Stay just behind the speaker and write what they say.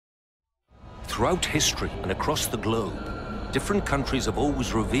Throughout history and across the globe, different countries have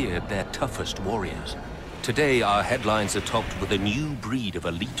always revered their toughest warriors. Today, our headlines are topped with a new breed of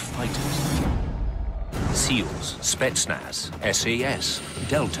elite fighters. SEALs, Spetsnaz, SAS,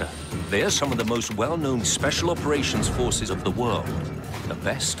 Delta. They are some of the most well-known special operations forces of the world. The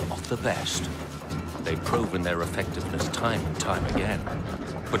best of the best. They've proven their effectiveness time and time again.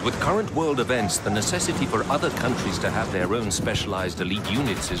 But with current world events, the necessity for other countries to have their own specialized elite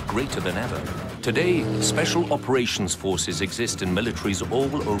units is greater than ever. Today, special operations forces exist in militaries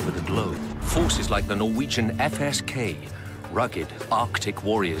all over the globe. Forces like the Norwegian FSK, rugged Arctic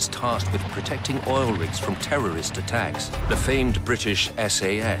warriors tasked with protecting oil rigs from terrorist attacks. The famed British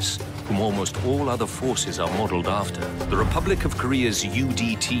SAS, whom almost all other forces are modeled after. The Republic of Korea's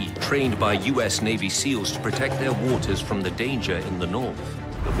UDT, trained by US Navy SEALs to protect their waters from the danger in the north.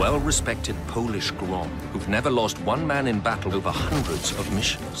 The well-respected Polish GLEN, who've never lost one man in battle over hundreds of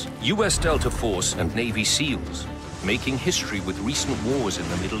missions. US Delta Force and Navy SEALs, making history with recent wars in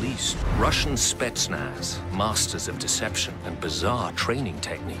the Middle East. Russian Spetsnaz, masters of deception and bizarre training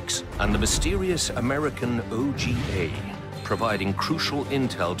techniques. And the mysterious American OGA, providing crucial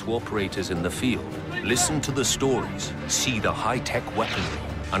intel to operators in the field. Listen to the stories, see the high-tech weaponry,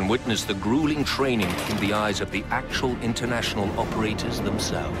 and witness the grueling training through the eyes of the actual international operators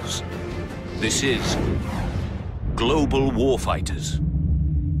themselves. This is Global Warfighters.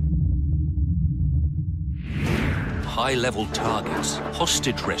 High-level targets,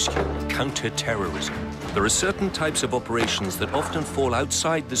 hostage rescue, counter-terrorism. There are certain types of operations that often fall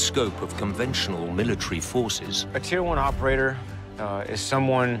outside the scope of conventional military forces. A Tier 1 operator is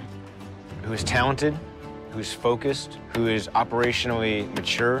someone who is talented, who's focused, who is operationally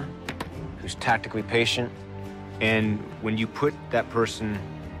mature, who's tactically patient. And when you put that person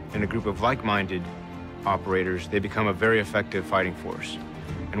in a group of like-minded operators, they become a very effective fighting force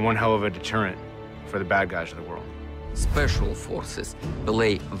and one hell of a deterrent for the bad guys of the world. Special forces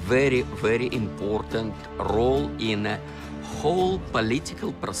play very, very important role in a whole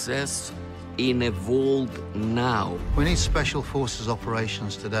political process in the world now. We need special forces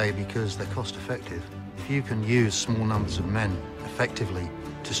operations today because they're cost-effective. If you can use small numbers of men effectively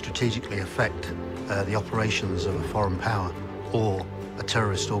to strategically affect the operations of a foreign power or a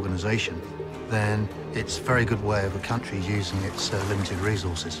terrorist organization, then it's a very good way of a country using its limited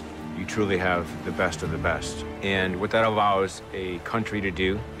resources. You truly have the best of the best. And what that allows a country to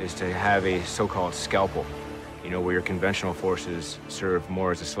do is to have a so-called scalpel. You know, where your conventional forces serve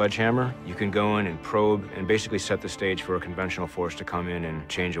more as a sledgehammer, you can go in and probe and basically set the stage for a conventional force to come in and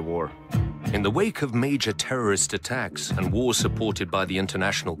change a war. In the wake of major terrorist attacks and wars supported by the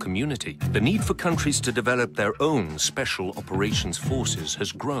international community, the need for countries to develop their own special operations forces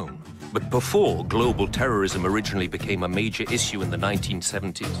has grown. But before global terrorism originally became a major issue in the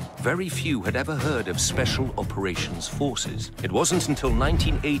 1970s, very few had ever heard of special operations forces. It wasn't until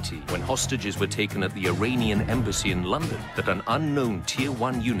 1980, when hostages were taken at the Iranian embassy in London, that an unknown Tier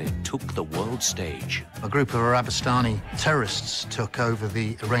 1 unit took the world stage. A group of Arabistani terrorists took over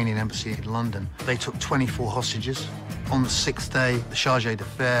the Iranian embassy in London. They took 24 hostages. On the 6th day, the charge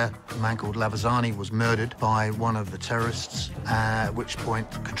d'affaires, a man called Lavazani, was murdered by one of the terrorists, at which point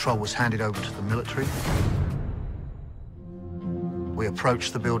control was handed over to the military. We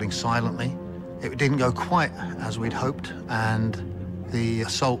approached the building silently. It didn't go quite as we'd hoped, and the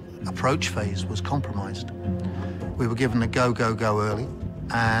assault approach phase was compromised. We were given a go, go, go early,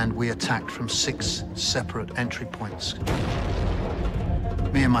 and we attacked from 6 separate entry points.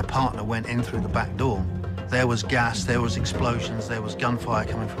 Me and my partner went in through the back door. There was gas, there was explosions, there was gunfire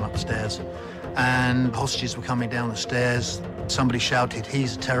coming from upstairs, and hostages were coming down the stairs. Somebody shouted,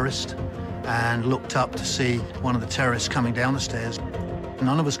 "He's a terrorist," and looked up to see one of the terrorists coming down the stairs.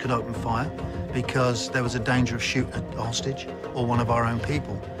 None of us could open fire because there was a danger of shooting at a hostage or one of our own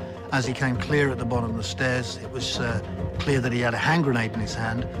people. As he came clear at the bottom of the stairs, it was clear that he had a hand grenade in his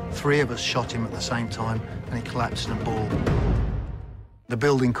hand. 3 of us shot him at the same time, and he collapsed in a ball. The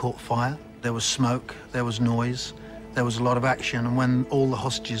building caught fire. There was smoke, there was noise, there was a lot of action, and when all the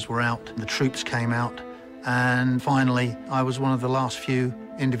hostages were out, the troops came out, and finally, I was one of the last few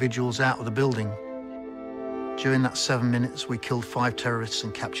individuals out of the building. During that 7 minutes, we killed 5 terrorists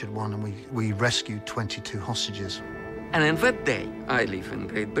and captured 1, and we rescued 22 hostages. And in that day, I live in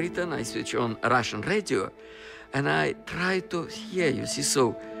Great Britain, I switch on Russian radio, and I try to hear, you see,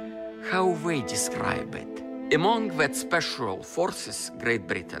 so how they describe it. Among that special forces, Great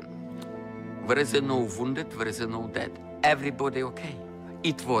Britain, there is no wounded, there is no dead. Everybody okay.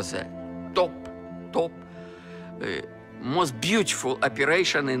 It was a top, most beautiful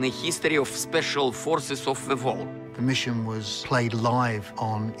operation in the history of special forces of the world. The mission was played live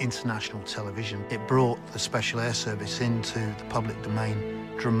on international television. It brought the Special Air Service into the public domain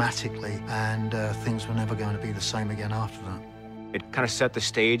dramatically, and things were never going to be the same again after that. It kind of set the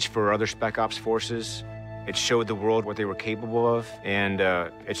stage for other Spec Ops forces. It showed the world what they were capable of, and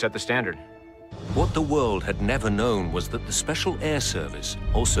it set the standard. What the world had never known was that the Special Air Service,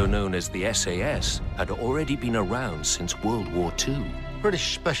 also known as the SAS, had already been around since World War II.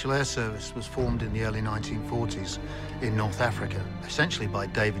 British Special Air Service was formed in the early 1940s in North Africa, essentially by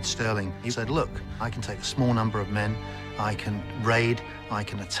David Stirling. He said, look, I can take a small number of men, I can raid, I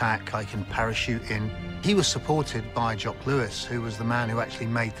can attack, I can parachute in. He was supported by Jock Lewis, who was the man who actually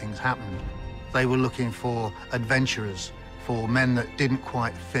made things happen. They were looking for adventurers, for men that didn't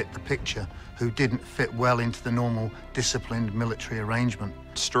quite fit the picture, who didn't fit well into the normal disciplined military arrangement.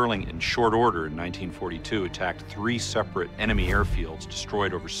 Stirling, in short order in 1942, attacked 3 separate enemy airfields,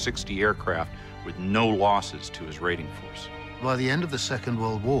 destroyed over 60 aircraft with no losses to his raiding force. By the end of the Second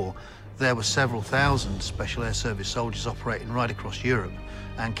World War, there were several thousand Special Air Service soldiers operating right across Europe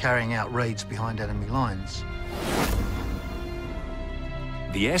and carrying out raids behind enemy lines.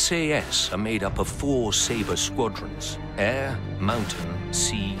 The SAS are made up of 4 Sabre squadrons: air, mountain,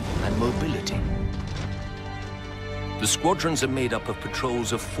 sea, and mobility. The squadrons are made up of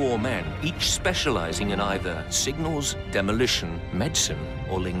patrols of 4 men, each specializing in either signals, demolition, medicine,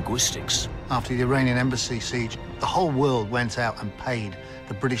 or linguistics. After the Iranian embassy siege, the whole world went out and paid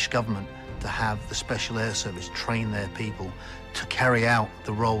the British government to have the Special Air Service train their people to carry out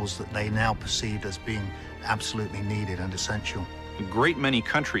the roles that they now perceived as being absolutely needed and essential. A great many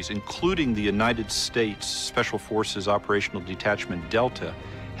countries, including the United States Special Forces Operational Detachment Delta,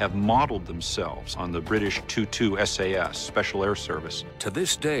 have modeled themselves on the British 2-2 SAS, Special Air Service. To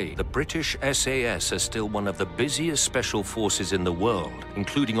this day, the British SAS are still one of the busiest special forces in the world,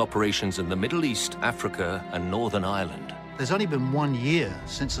 including operations in the Middle East, Africa, and Northern Ireland. There's only been 1 year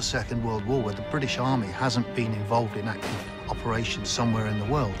since the Second World War where the British Army hasn't been involved in active operations somewhere in the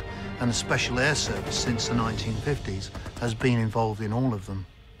world, and the Special Air Service since the 1950s has been involved in all of them.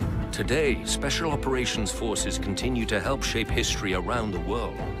 Today, Special Operations Forces continue to help shape history around the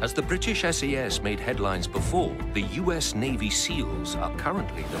world. As the British SAS made headlines before, the US Navy SEALs are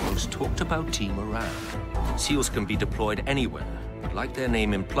currently the most talked about team around. SEALs can be deployed anywhere, but like their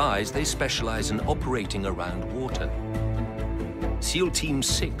name implies, they specialize in operating around water. SEAL Team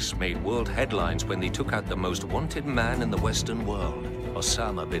 6 made world headlines when they took out the most wanted man in the Western world,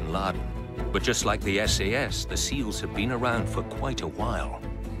 Osama bin Laden. But just like the SAS, the SEALs have been around for quite a while.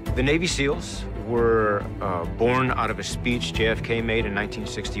 The Navy SEALs were born out of a speech JFK made in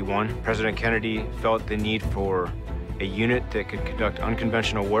 1961. President Kennedy felt the need for a unit that could conduct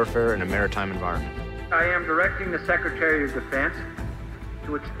unconventional warfare in a maritime environment. I am directing the Secretary of Defense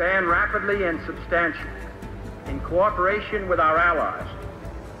to expand rapidly and substantially, in cooperation with our allies,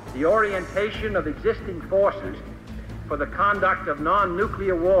 the orientation of existing forces for the conduct of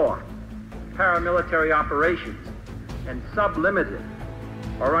non-nuclear war, paramilitary operations, and sublimited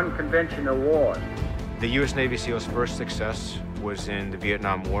or unconventional wars. The U.S. Navy SEALs' first success was in the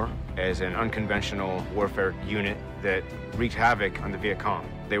Vietnam War as an unconventional warfare unit that wreaked havoc on the Viet Cong.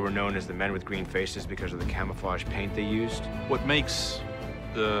 They were known as the men with green faces because of the camouflage paint they used. What makes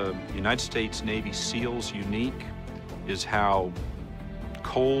the United States Navy SEALs unique is how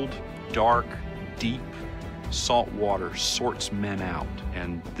cold, dark, deep, salt water sorts men out.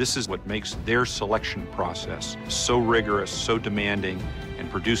 And this is what makes their selection process so rigorous, so demanding, and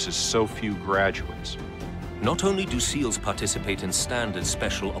produces so few graduates. Not only do SEALs participate in standard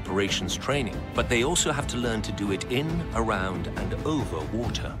special operations training, but they also have to learn to do it in, around, and over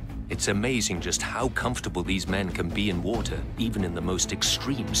water. It's amazing just how comfortable these men can be in water, even in the most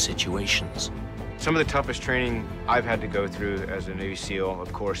extreme situations. Some of the toughest training I've had to go through as a Navy SEAL,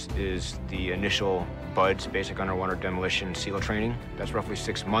 of course, is the initial BUDS, Basic Underwater Demolition SEAL training. That's roughly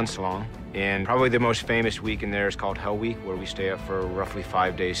 6 months long. And probably the most famous week in there is called Hell Week, where we stay up for roughly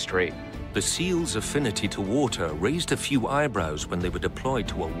 5 days straight. The SEALs' affinity to water raised a few eyebrows when they were deployed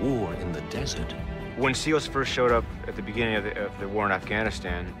to a war in the desert. When SEALs first showed up at the beginning of the war in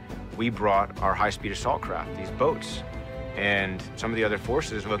Afghanistan, we brought our high-speed assault craft, these boats. And some of the other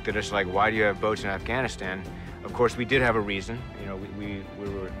forces looked at us like, why do you have boats in Afghanistan? Of course, we did have a reason. You know, we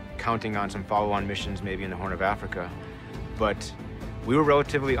were counting on some follow-on missions maybe in the Horn of Africa. But we were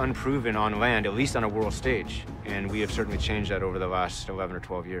relatively unproven on land, at least on a world stage. And we have certainly changed that over the last 11 or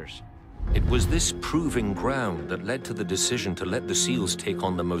 12 years. It was this proving ground that led to the decision to let the SEALs take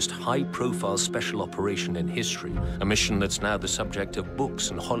on the most high-profile special operation in history, a mission that's now the subject of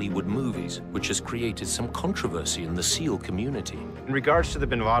books and Hollywood movies, which has created some controversy in the SEAL community. In regards to the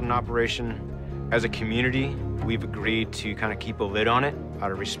bin Laden operation, As a community, we've agreed to kind of keep a lid on it out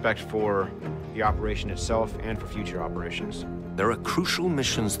of respect for the operation itself and for future operations. There are crucial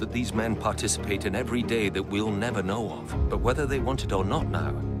missions that these men participate in every day that we'll never know of. But whether they want it or not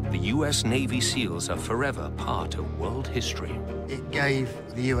now, the US Navy SEALs are forever part of world history. It gave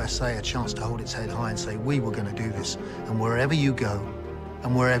the USA a chance to hold its head high and say, we were going to do this. And wherever you go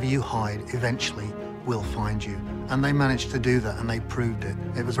and wherever you hide, eventually we'll find you. And they managed to do that, and they proved it.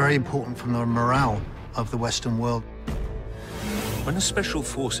 It was very important for the morale of the Western world. When a Special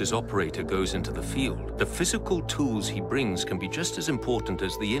Forces operator goes into the field, the physical tools he brings can be just as important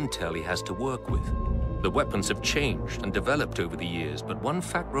as the intel he has to work with. The weapons have changed and developed over the years, but one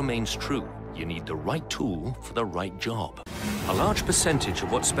fact remains true. You need the right tool for the right job. A large percentage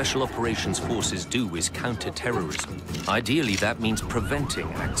of what Special Operations Forces do is counter-terrorism. Ideally, that means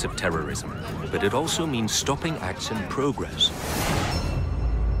preventing acts of terrorism, but it also means stopping acts in progress.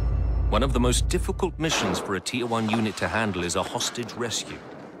 One of the most difficult missions for a Tier 1 unit to handle is a hostage rescue.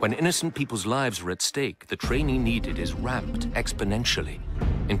 When innocent people's lives are at stake, the training needed is ramped exponentially.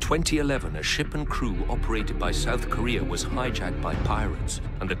 In 2011, a ship and crew operated by South Korea was hijacked by pirates,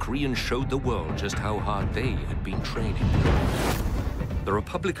 and the Koreans showed the world just how hard they had been training. The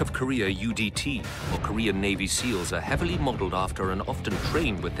Republic of Korea UDT, or Korean Navy SEALs, are heavily modeled after and often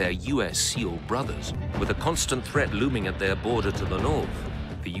trained with their US SEAL brothers. With a constant threat looming at their border to the north,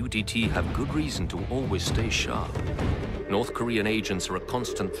 the UDT have good reason to always stay sharp. North Korean agents are a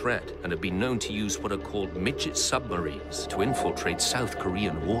constant threat and have been known to use what are called midget submarines to infiltrate South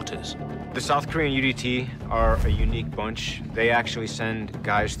Korean waters. The South Korean UDT are a unique bunch. They actually send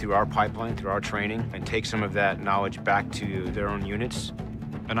guys through our pipeline, through our training, and take some of that knowledge back to their own units.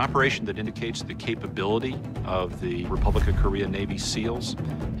 An operation that indicates the capability of the Republic of Korea Navy SEALs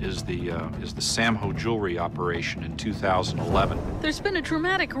is the Samho Jewelry operation in 2011. There's been a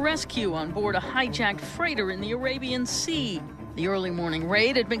dramatic rescue on board a hijacked freighter in the Arabian Sea. The early morning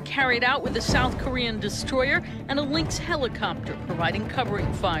raid had been carried out with a South Korean destroyer and a Lynx helicopter providing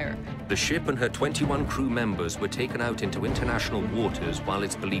covering fire. The ship and her 21 crew members were taken out into international waters while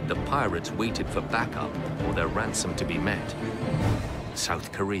it's believed the pirates waited for backup or their ransom to be met.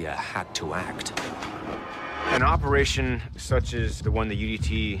 South Korea had to act. An operation such as the one the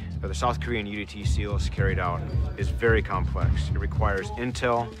UDT, or the South Korean UDT SEALs carried out, is very complex. It requires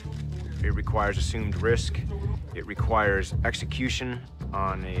intel, it requires assumed risk, it requires execution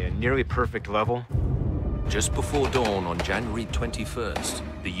on a nearly perfect level. Just before dawn on January 21st,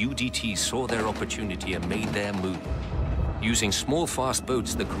 the UDT saw their opportunity and made their move. Using small, fast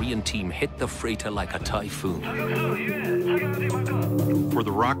boats, the Korean team hit the freighter like a typhoon. For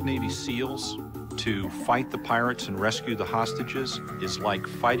the ROK Navy SEALs, to fight the pirates and rescue the hostages is like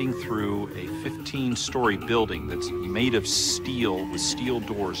fighting through a 15-story building that's made of steel with steel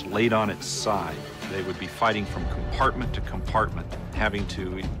doors laid on its side. They would be fighting from compartment to compartment, having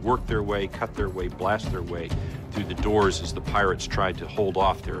to work their way, cut their way, blast their way through the doors as the pirates tried to hold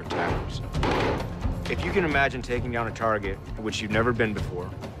off their attackers. If you can imagine taking down a target in which you've never been before,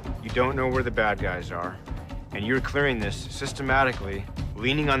 you don't know where the bad guys are, and you're clearing this systematically,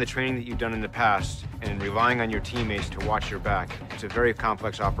 leaning on the training that you've done in the past and relying on your teammates to watch your back, it's a very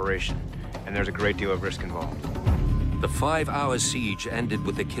complex operation, and there's a great deal of risk involved. The 5-hour siege ended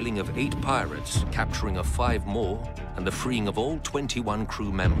with the killing of 8 pirates, capturing of 5 more, and the freeing of all 21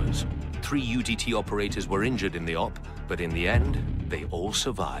 crew members. 3 UDT operators were injured in the op, but in the end, they all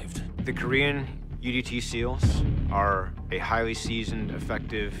survived. The Korean UDT SEALs are a highly seasoned,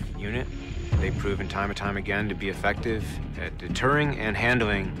 effective unit. They've proven time and time again to be effective at deterring and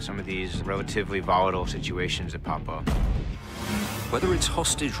handling some of these relatively volatile situations that pop up. Whether it's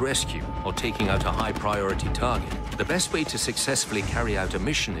hostage rescue or taking out a high-priority target, the best way to successfully carry out a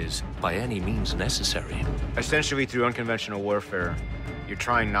mission is by any means necessary. Essentially, through unconventional warfare, you're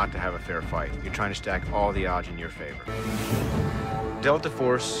trying not to have a fair fight. You're trying to stack all the odds in your favor. Delta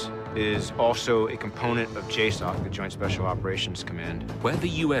Force is also a component of JSOC, the Joint Special Operations Command. Where the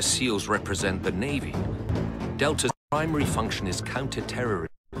US SEALs represent the Navy, Delta's primary function is counter-terrorism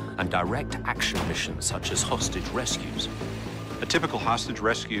and direct action missions such as hostage rescues. A typical hostage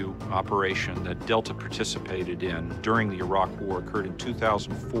rescue operation that Delta participated in during the Iraq War occurred in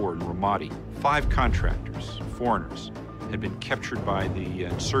 2004 in Ramadi. 5 contractors, foreigners, had been captured by the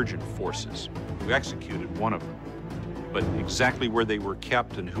insurgent forces, who executed one of them. But exactly where they were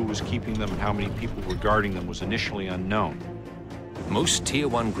kept and who was keeping them and how many people were guarding them was initially unknown. Most Tier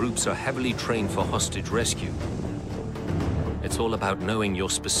 1 groups are heavily trained for hostage rescue. It's all about knowing your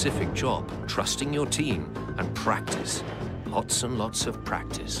specific job, trusting your team, and practice. Lots and lots of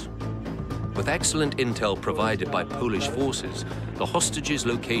practice. With excellent intel provided by Polish forces, the hostages'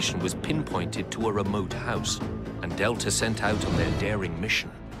 location was pinpointed to a remote house, and Delta sent out on their daring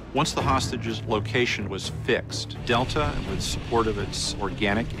mission. Once the hostages' location was fixed, Delta, with support of its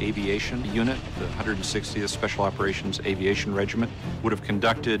organic aviation unit, the 160th Special Operations Aviation Regiment, would have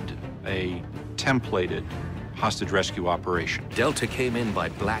conducted a templated hostage rescue operation. Delta came in by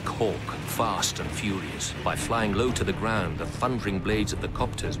Black Hawk, fast and furious. By flying low to the ground, the thundering blades of the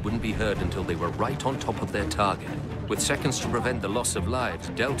copters wouldn't be heard until they were right on top of their target. With seconds to prevent the loss of lives,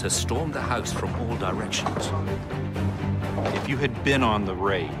 Delta stormed the house from all directions. If you had been on the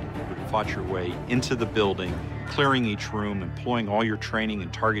raid, you would have fought your way into the building, clearing each room, employing all your training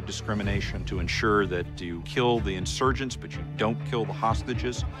and target discrimination to ensure that you kill the insurgents, but you don't kill the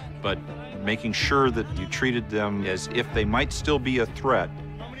hostages, but making sure that you treated them as if they might still be a threat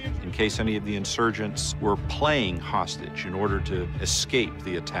in case any of the insurgents were playing hostage in order to escape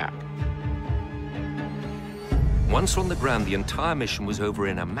the attack. Once on the ground, the entire mission was over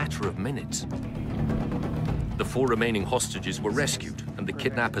in a matter of minutes. The 4 remaining hostages were rescued, and the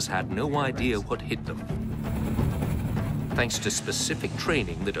kidnappers had no idea what hit them. Thanks to specific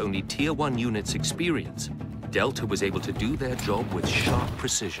training that only Tier 1 units experience, Delta was able to do their job with sharp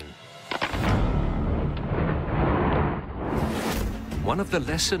precision. One of the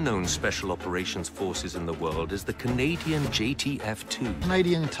lesser-known Special Operations Forces in the world is the Canadian JTF-2.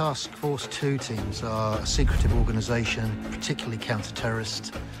 Canadian Task Force 2 teams are a secretive organisation, particularly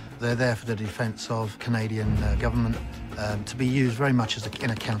counter-terrorist. They're there for the defence of Canadian government, to be used very much as in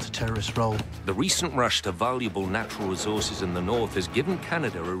a counter-terrorist role. The recent rush to valuable natural resources in the north has given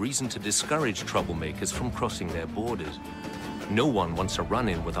Canada a reason to discourage troublemakers from crossing their borders. No one wants a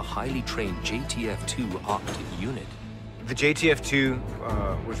run-in with a highly trained JTF-2 Arctic unit. The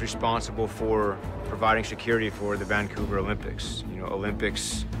JTF-2 was responsible for providing security for the Vancouver Olympics. You know,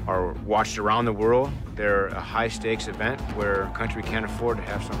 Olympics are watched around the world. They're a high-stakes event where a country can't afford to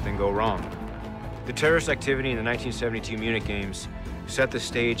have something go wrong. The terrorist activity in the 1972 Munich Games set the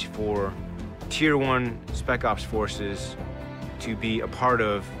stage for Tier 1 Spec Ops forces to be a part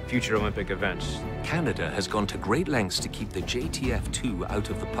of future Olympic events. Canada has gone to great lengths to keep the JTF-2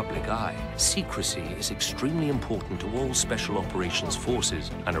 out of the public eye. Secrecy is extremely important to all Special Operations Forces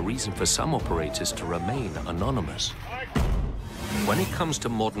and a reason for some operators to remain anonymous. When it comes to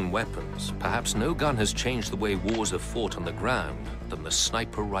modern weapons, perhaps no gun has changed the way wars are fought on the ground than the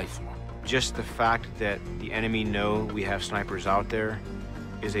sniper rifle. Just the fact that the enemy know we have snipers out there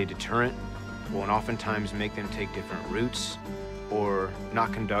is a deterrent, will oftentimes make them take different routes or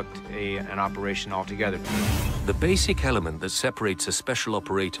not conduct an operation altogether. The basic element that separates a special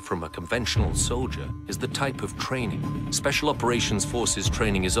operator from a conventional soldier is the type of training. Special Operations Forces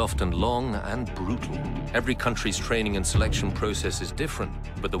training is often long and brutal. Every country's training and selection process is different,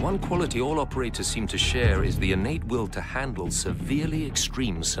 but the one quality all operators seem to share is the innate will to handle severely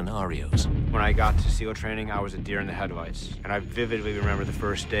extreme scenarios. When I got to SEAL training, I was a deer in the headlights, and I vividly remember the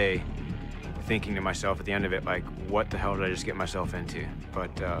first day thinking to myself at the end of it, like, what the hell did I just get myself into? But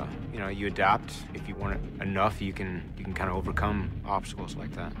you know, you adapt. If you want it enough, you can kind of overcome obstacles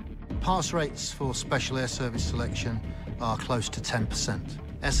like that. Pass rates for Special Air Service selection are close to 10%.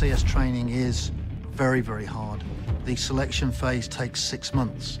 SAS training is very, very hard. The selection phase takes 6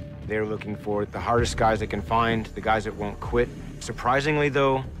 months. They're looking for the hardest guys they can find, the guys that won't quit. Surprisingly,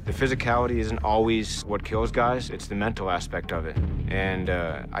 though, the physicality isn't always what kills guys. It's the mental aspect of it. And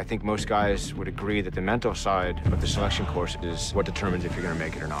I think most guys would agree that the mental side of the selection course is what determines if you're going to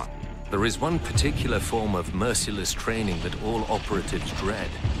make it or not. There is one particular form of merciless training that all operatives dread.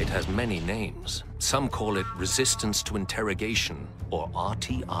 It has many names. Some call it resistance to interrogation, or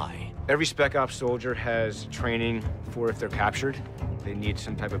RTI. Every Spec Ops soldier has training for if they're captured. They need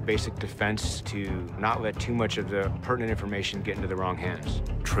some type of basic defense to not let too much of the pertinent information get into the wrong hands.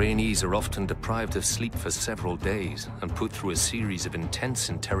 Trainees are often deprived of sleep for several days and put through a series of intense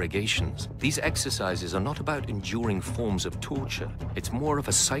interrogations. These exercises are not about enduring forms of torture. It's more of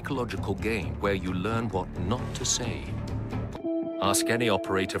a psychological game where you learn what not to say. Ask any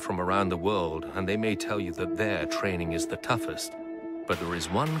operator from around the world, and they may tell you that their training is the toughest. But there is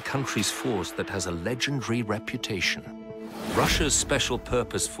one country's force that has a legendary reputation. Russia's special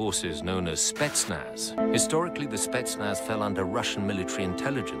purpose forces known as Spetsnaz. Historically, the Spetsnaz fell under Russian military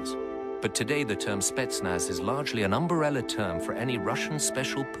intelligence, but today the term Spetsnaz is largely an umbrella term for any Russian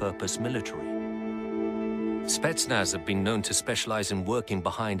special purpose military. Spetsnaz have been known to specialize in working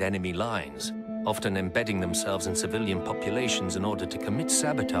behind enemy lines, often embedding themselves in civilian populations in order to commit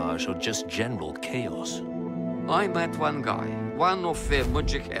sabotage or just general chaos. I met one guy, one of the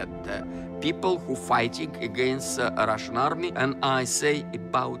mujahid, people who fighting against Russian army, and I say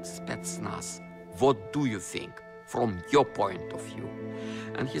about Spetsnaz. What do you think from your point of view?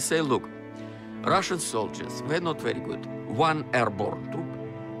 And he say, look, Russian soldiers were not very good. 1 airborne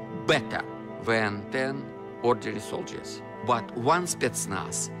troop better than 10 ordinary soldiers. But 1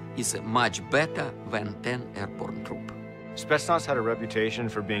 Spetsnaz is much better than 10 airborne troop. Spetsnaz had a reputation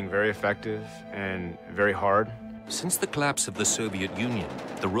for being very effective and very hard. Since the collapse of the Soviet Union,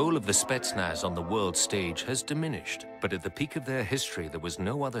 the role of the Spetsnaz on the world stage has diminished. But at the peak of their history, there was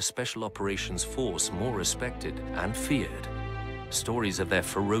no other special operations force more respected and feared. Stories of their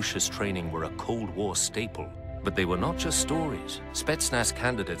ferocious training were a Cold War staple. But they were not just stories. Spetsnaz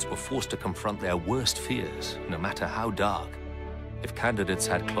candidates were forced to confront their worst fears, no matter how dark. If candidates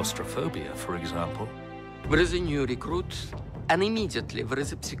had claustrophobia, for example. There is a new recruit, and immediately there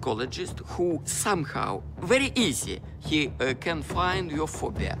is a psychologist who somehow, very easy, he can find your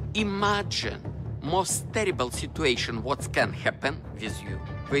phobia. Imagine most terrible situation what can happen with you.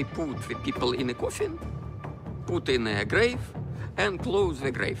 They put the people in a coffin, put in a grave, and close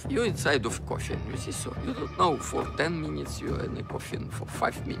the grave. You're inside of a coffin, you see, so you don't know, for 10 minutes you're in a coffin, for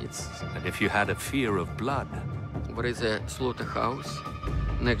 5 minutes. And if you had a fear of blood? There is a slaughterhouse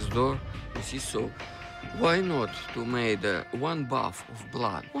next door, you see, so why not to make 1 bath of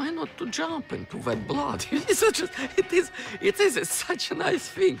blood? Why not to jump into that blood? It is such a nice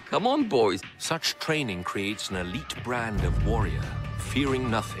thing. Come on, boys. Such training creates an elite brand of warrior, fearing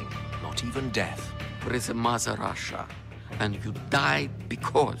nothing, not even death. There is a Mother Russia, and you died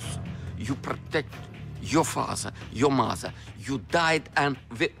because you protect your father, your mother. You died, and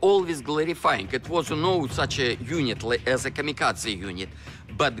they always glorifying. It was no such a unit as a kamikaze unit,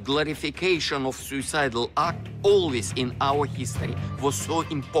 but glorification of suicidal act always in our history was so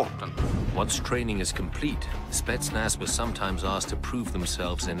important. Once training is complete, Spetsnaz was sometimes asked to prove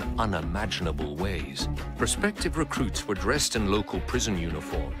themselves in unimaginable ways. Prospective recruits were dressed in local prison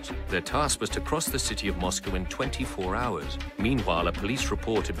uniforms. Their task was to cross the city of Moscow in 24 hours. Meanwhile, a police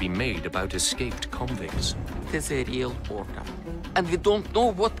report had been made about escaped convicts. It is a real order. And we don't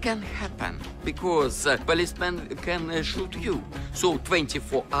know what can happen, because policemen can shoot you. So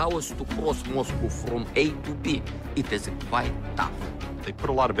 24 hours to cross Moscow from A to B, it is quite tough. They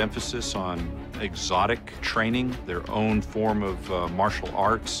put a lot of emphasis on exotic training, their own form of martial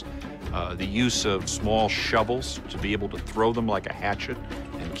arts, the use of small shovels to be able to throw them like a hatchet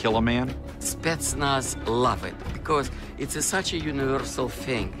and kill a man. Spetsnaz love it because it's such a universal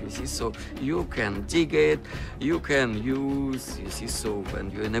thing, you see, so you can dig it, you can use, you see, so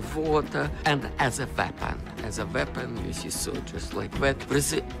when you're in the water, and as a weapon, you see, so just like that.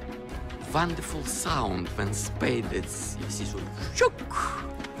 There's a wonderful sound when spade is, you see, so shook.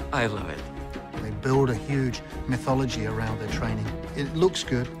 I love it. They build a huge mythology around their training. It looks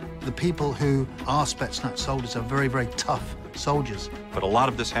good. The people who are Spetsnaz soldiers are very, very tough soldiers. But a lot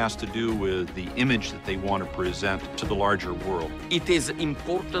of this has to do with the image that they want to present to the larger world. It is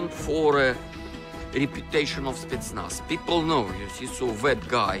important for reputation of Spetsnaz. People know, you see, so that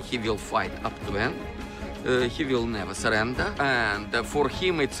guy, he will fight up to end. He will never surrender, and for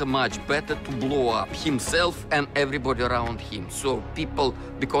him it's much better to blow up himself and everybody around him. So people,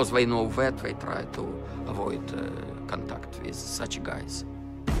 because they know that, they try to avoid contact with such guys.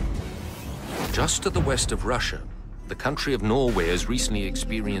 Just to the west of Russia, the country of Norway has recently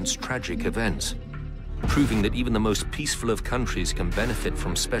experienced tragic events, proving that even the most peaceful of countries can benefit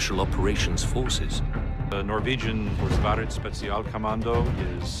from special operations forces. The Norwegian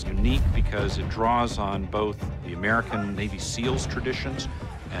Warfightersfull is unique because it draws on both the American Navy SEALs traditions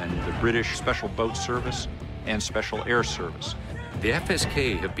and the British Special Boat Service and Special Air Service. The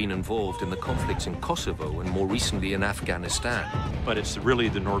FSK have been involved in the conflicts in Kosovo and more recently in Afghanistan. But it's really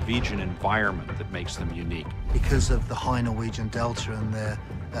the Norwegian environment that makes them unique. Because of the high Norwegian Delta and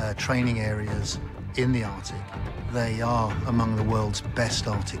their training areas in the Arctic, they are among the world's best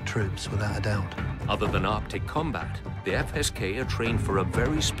Arctic troops, without a doubt. Other than Arctic combat, the FSK are trained for a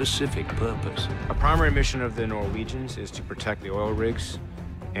very specific purpose. A primary mission of the Norwegians is to protect the oil rigs,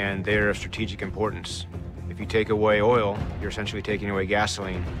 and they're of strategic importance. If you take away oil, you're essentially taking away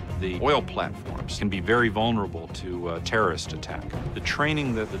gasoline. The oil platforms can be very vulnerable to terrorist attack. The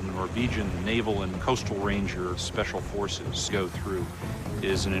training that the Norwegian Naval and Coastal Ranger Special Forces go through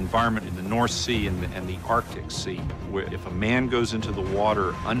is an environment in the North Sea and the Arctic Sea, where if a man goes into the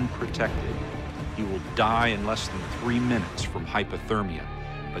water unprotected, he will die in less than 3 minutes from hypothermia.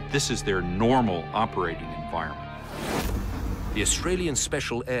 But this is their normal operating environment. The Australian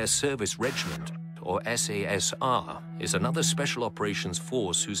Special Air Service Regiment, or SASR, is another special operations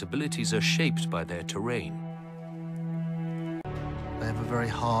force whose abilities are shaped by their terrain. They have a very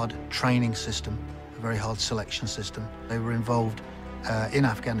hard training system, a very hard selection system. They were involved in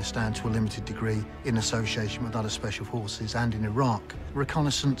Afghanistan to a limited degree in association with other special forces and in Iraq.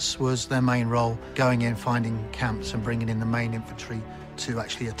 Reconnaissance was their main role, going in, finding camps and bringing in the main infantry to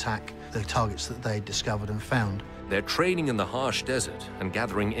actually attack the targets that they discovered and found. Their training in the harsh desert and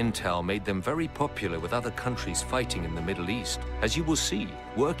gathering intel made them very popular with other countries fighting in the Middle East. As you will see,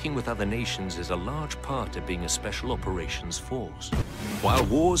 working with other nations is a large part of being a special operations force. While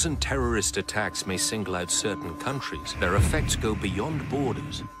wars and terrorist attacks may single out certain countries, their effects go beyond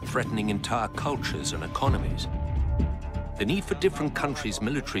borders, threatening entire cultures and economies. The need for different countries'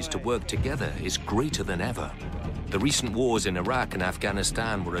 militaries to work together is greater than ever. The recent wars in Iraq and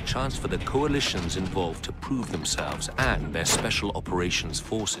Afghanistan were a chance for the coalitions involved to prove themselves and their special operations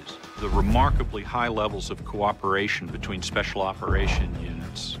forces. The remarkably high levels of cooperation between special operation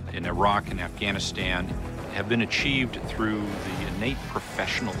units in Iraq and Afghanistan have been achieved through the innate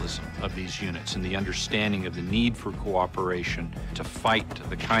professionalism of these units and the understanding of the need for cooperation to fight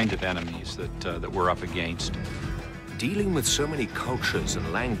the kind of enemies that we're up against. Dealing with so many cultures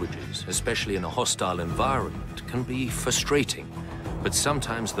and languages, especially in a hostile environment, can be frustrating, but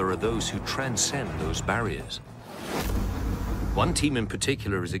sometimes there are those who transcend those barriers. One team in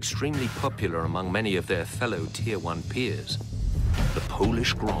particular is extremely popular among many of their fellow Tier 1 peers, the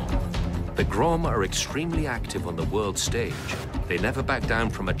Polish GROM. The GROM are extremely active on the world stage. They never back down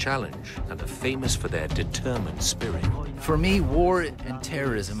from a challenge and are famous for their determined spirit. For me, war and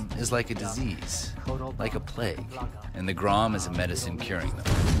terrorism is like a disease, like a plague, and the GROM is a medicine curing them.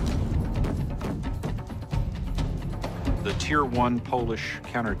 The Tier 1 Polish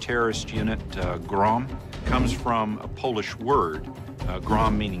counter-terrorist unit, GROM, comes from a Polish word,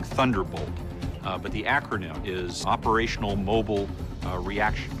 GROM meaning thunderbolt, but the acronym is Operational Mobile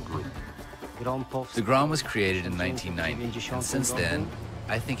Reaction Group. The GROM was created in 1990, and since then,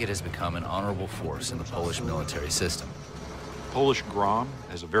 I think it has become an honorable force in the Polish military system. Polish GROM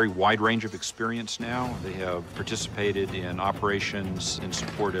has a very wide range of experience now. They have participated in operations in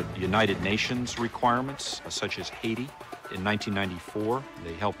support of United Nations requirements, such as Haiti. In 1994,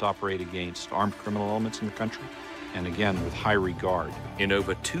 they helped operate against armed criminal elements in the country, and again with high regard. In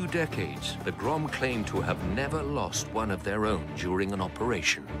over 2 decades, the GROM claim to have never lost one of their own during an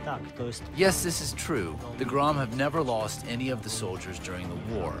operation. Yes, this is true. The GROM have never lost any of the soldiers during the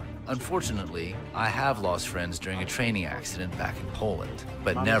war. Unfortunately, I have lost friends during a training accident back in Poland,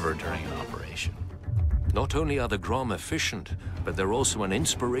 but never during an operation. Not only are the GROM efficient, but they're also an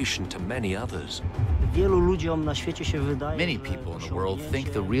inspiration to many others. Many people in the world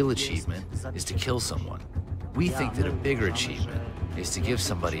think the real achievement is to kill someone. We think that a bigger achievement is to give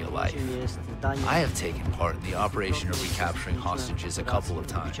somebody a life. I have taken part in the operation of recapturing hostages a couple of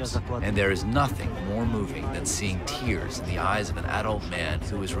times, and there is nothing more moving than seeing tears in the eyes of an adult man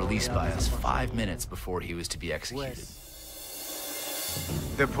who was released by us 5 minutes before he was to be executed.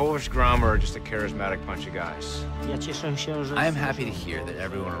 The Polish GROM are just a charismatic bunch of guys. I am happy to hear that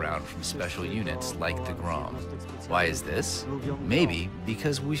everyone around from special units like the GROM. Why is this? Maybe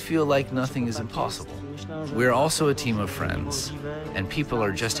because we feel like nothing is impossible. We're also a team of friends, and people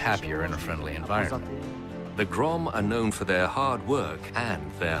are just happier in a friendly environment. The GROM are known for their hard work and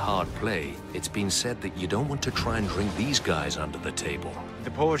their hard play. It's been said that you don't want to try and bring these guys under the table.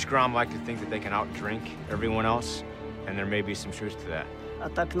 The Polish GROM like to think that they can outdrink everyone else, and there may be some truth to that.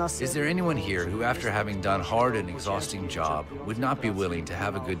 Is there anyone here who, after having done a hard and exhausting job, would not be willing to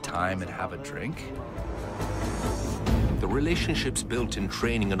have a good time and have a drink? The relationships built in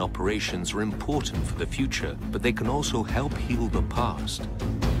training and operations are important for the future, but they can also help heal the past.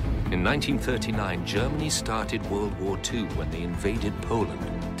 In 1939, Germany started World War II when they invaded Poland.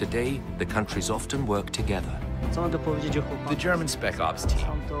 Today, the countries often work together. The German Spec Ops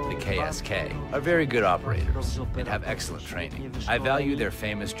team, the KSK, are very good operators and have excellent training. I value their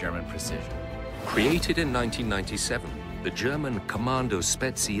famous German precision. Created in 1997, the German Kommando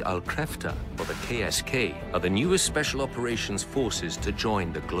Spezialkräfte, or the KSK, are the newest special operations forces to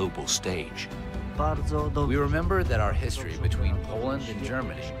join the global stage. We remember that our history between Poland and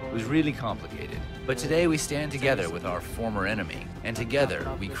Germany was really complicated, but today we stand together with our former enemy, and together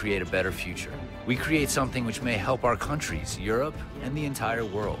we create a better future. We create something which may help our countries, Europe, and the entire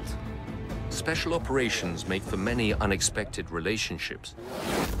world. Special operations make for many unexpected relationships.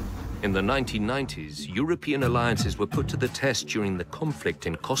 In the 1990s, European alliances were put to the test during the conflict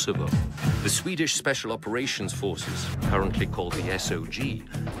in Kosovo. The Swedish Special Operations Forces, currently called the SOG,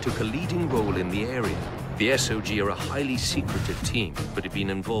 took a leading role in the area. The SOG are a highly secretive team, but have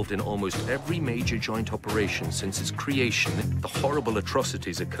been involved in almost every major joint operation since its creation. The horrible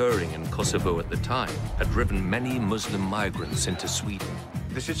atrocities occurring in Kosovo at the time had driven many Muslim migrants into Sweden.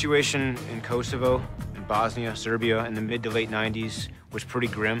 The situation in Kosovo, in Bosnia, Serbia in the mid to late 90s was pretty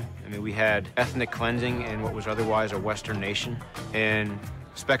grim. I mean, we had ethnic cleansing in what was otherwise a Western nation, and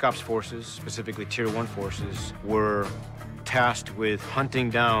Spec Ops forces, specifically Tier 1 forces, were tasked with hunting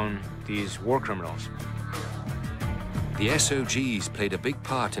down these war criminals. The SOGs played a big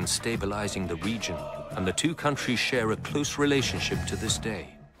part in stabilizing the region, and the two countries share a close relationship to this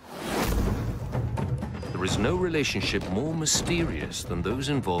day. There is no relationship more mysterious than those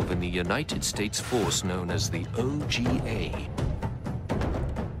involving the United States force known as the OGA.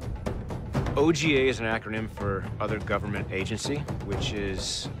 OGA is an acronym for Other Government Agency, which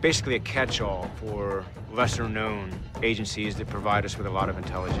is basically a catch-all for lesser-known agencies that provide us with a lot of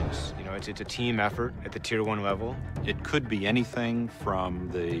intelligence. You know, it's a team effort at the Tier 1 level. It could be anything from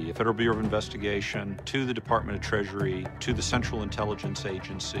the Federal Bureau of Investigation to the Department of Treasury to the Central Intelligence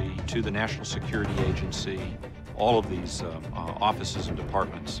Agency to the National Security Agency. All of these offices and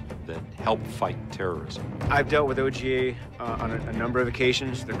departments that help fight terrorism. I've dealt with OGA on a number of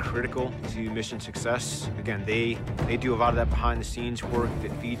occasions. They're critical to mission success. Again, they do a lot of that behind-the-scenes work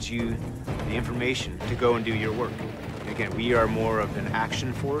that feeds you the information to go and do your work. Again, we are more of an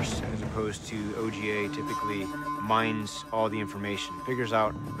action force as opposed to OGA typically mines all the information, figures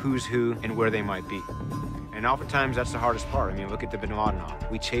out who's who and where they might be. And oftentimes that's the hardest part. I mean, look at the Bin Laden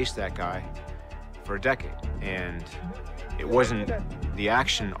op. We chased that guy for a decade, and it wasn't the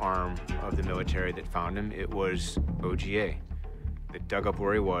action arm of the military that found him, it was OGA that dug up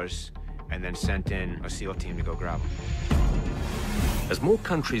where he was and then sent in a SEAL team to go grab him. As more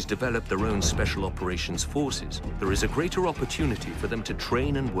countries develop their own special operations forces, there is a greater opportunity for them to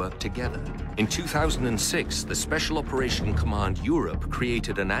train and work together. In 2006, the Special Operation Command Europe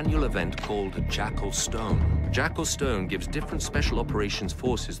created an annual event called Jackal Stone. Jackal Stone gives different special operations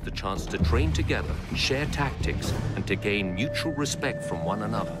forces the chance to train together, share tactics, and to gain mutual respect from one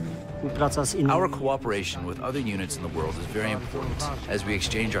another. Our cooperation with other units in the world is very important as we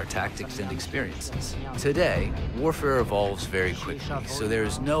exchange our tactics and experiences. Today, warfare evolves very quickly, so there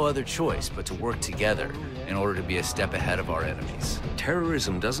is no other choice but to work together in order to be a step ahead of our enemies.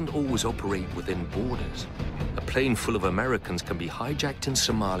 Terrorism doesn't always operate within borders. A plane full of Americans can be hijacked in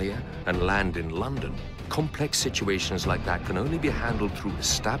Somalia and land in London. Complex situations like that can only be handled through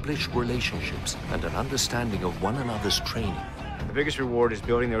established relationships and an understanding of one another's training. The biggest reward is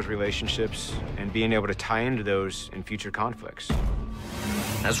building those relationships and being able to tie into those in future conflicts.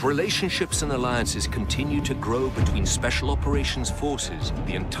 As relationships and alliances continue to grow between special operations forces,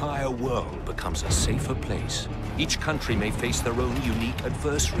 the entire world becomes a safer place. Each country may face their own unique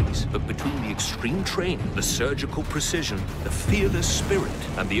adversaries, but between the extreme training, the surgical precision, the fearless spirit,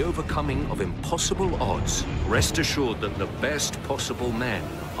 and the overcoming of impossible odds, rest assured that the best possible men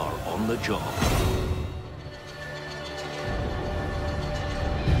are on the job.